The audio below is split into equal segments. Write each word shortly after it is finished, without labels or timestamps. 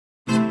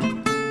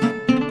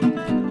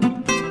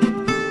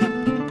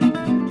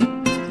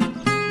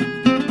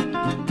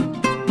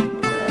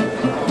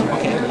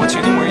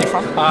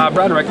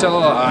Brad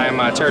Reykdal. I'm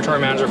a territory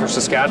manager for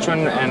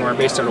Saskatchewan, and we're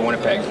based out of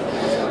Winnipeg.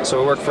 So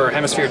we work for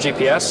Hemisphere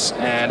GPS,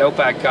 and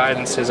Outback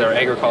Guidance is our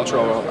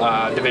agricultural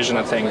division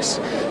of things.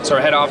 So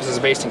our head office is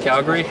based in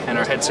Calgary, and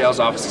our head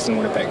sales office is in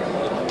Winnipeg.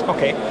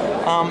 Okay.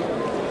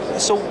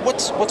 So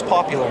what's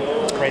popular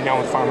right now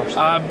with farmers?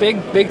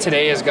 Big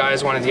today is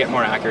guys wanting to get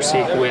more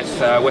accuracy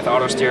with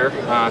auto steer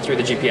through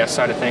the GPS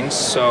side of things.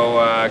 So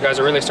guys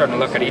are really starting to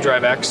look at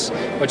eDrive X,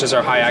 which is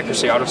our high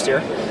accuracy auto steer,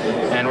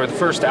 and we're the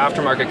first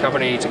aftermarket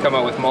company to come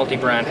out with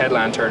multi-brand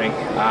headland turning.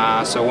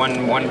 So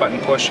one button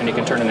push and you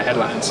can turn in the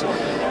headlands.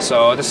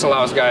 So this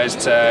allows guys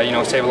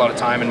to save a lot of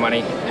time and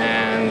money.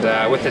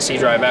 And with this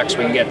eDrive X,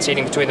 we can get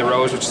seating between the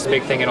rows, which is a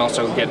big thing, and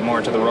also get more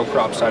into the row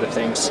crop side of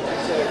things.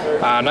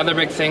 Another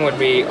big thing would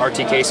be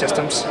RTK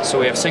systems. So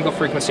we have single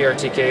frequency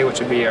RTK, which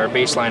would be our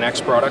baseline X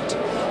product,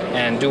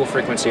 and dual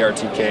frequency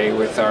RTK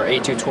with our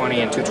A220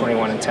 and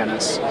 221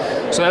 antennas.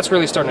 So that's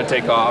really starting to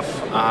take off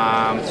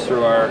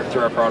through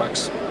our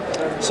products.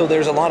 So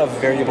there's a lot of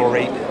variable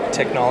rate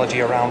technology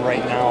around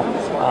right now.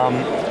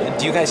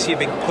 Do you guys see a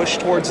big push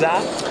towards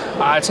that?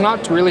 It's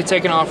not really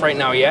taken off right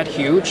now yet,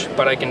 huge,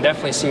 but I can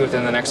definitely see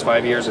within the next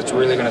 5 years it's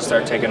really going to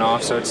start taking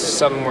off. So it's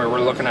something where we're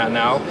looking at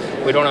now.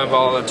 We don't have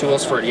all the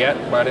tools for it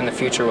yet, but in the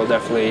future we'll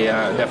definitely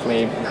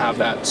have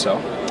that. So,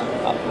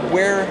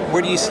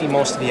 where do you see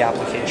most of the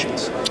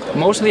applications?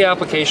 Most of the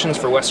applications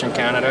for Western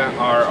Canada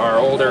are our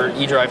older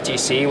eDrive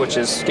TC, which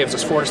gives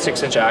us 4 to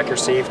 6 inch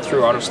accuracy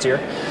through auto steer.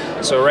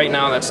 So right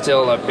now that's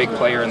still a big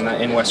player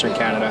in Western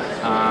Canada,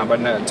 but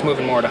it's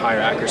moving more to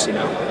higher accuracy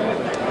now.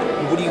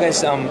 What do you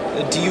guys,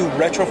 do you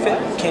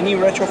retrofit? Can you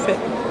retrofit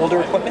older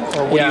equipment?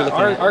 Or what are you looking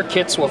at? Our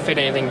kits will fit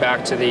anything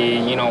back to the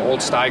old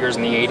Steigers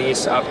in the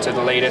 80s up to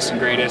the latest and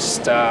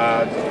greatest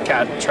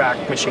CAT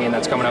track machine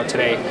that's coming out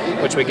today,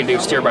 which we can do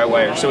steer by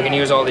wire. So we can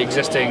use all the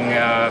existing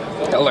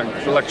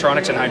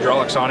electronics and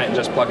hydraulics on it and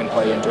just plug and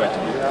play into it.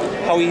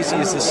 How easy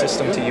is the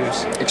system to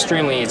use?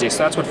 Extremely easy. So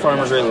that's what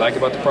farmers really like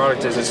about the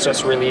product, is it's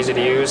just really easy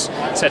to use.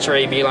 Set your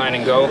AB line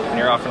and go, and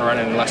you're off and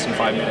running in less than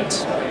 5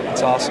 minutes.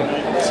 That's awesome.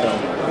 So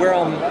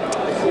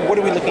what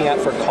are we looking at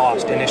for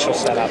cost, initial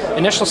setup?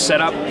 Initial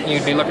setup,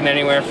 you'd be looking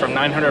anywhere from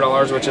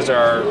 $900, which is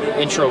our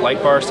intro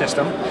light bar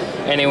system,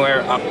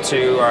 anywhere up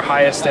to our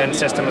highest end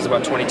system is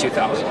about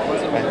 $22,000.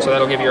 Okay. So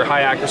that'll give you your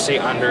high accuracy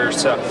under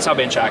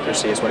sub-inch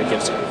accuracy is what it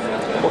gives you.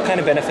 What kind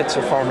of benefits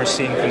are farmers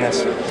seeing from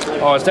this?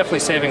 Oh, it's definitely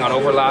saving on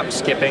overlap,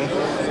 skipping,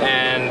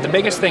 and the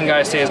biggest thing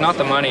guys say is not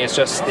the money, it's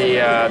just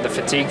the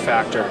fatigue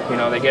factor.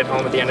 They get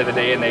home at the end of the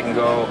day and they can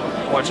go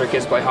watch their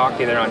kids play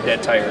hockey, they're not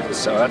dead tired,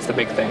 so that's the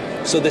big thing.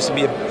 So this would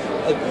be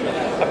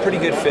a pretty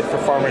good fit for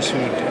farmers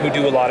who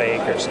do a lot of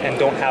acres and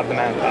don't have the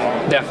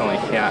manpower. Definitely,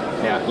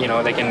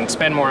 yeah. They can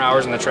spend more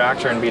hours in the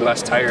tractor and be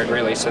less tired,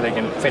 really, so they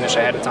can finish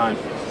ahead of time.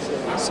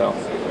 So,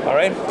 all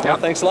right. Well,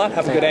 thanks a lot.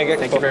 Have a good AgExpo.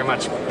 Thank you very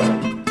much.